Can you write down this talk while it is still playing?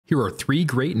Here are 3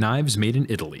 great knives made in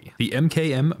Italy. The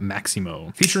MKM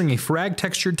Maximo. Featuring a frag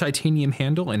textured titanium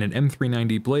handle and an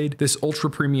M390 blade, this ultra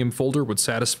premium folder would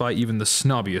satisfy even the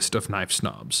snobbiest of knife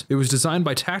snobs. It was designed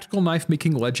by tactical knife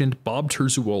making legend Bob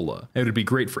Terzuola, and it would be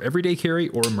great for everyday carry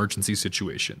or emergency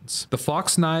situations. The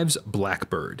Fox Knives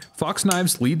Blackbird. Fox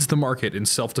Knives leads the market in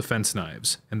self-defense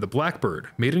knives, and the Blackbird,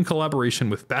 made in collaboration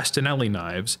with Bastinelli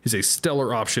Knives, is a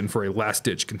stellar option for a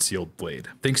last-ditch concealed blade.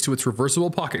 Thanks to its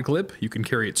reversible pocket clip, you can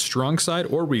carry it strong side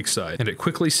or weak side, and it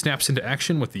quickly snaps into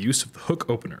action with the use of the hook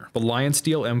opener. The Lion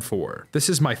Steel M4. This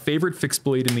is my favorite fixed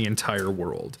blade in the entire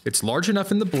world. It's large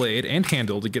enough in the blade and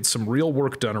handle to get some real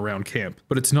work done around camp,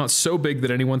 but it's not so big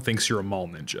that anyone thinks you're a mall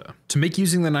ninja. To make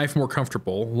using the knife more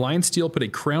comfortable, Lion Steel put a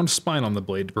crowned spine on the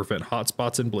blade to prevent hot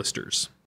spots and blisters.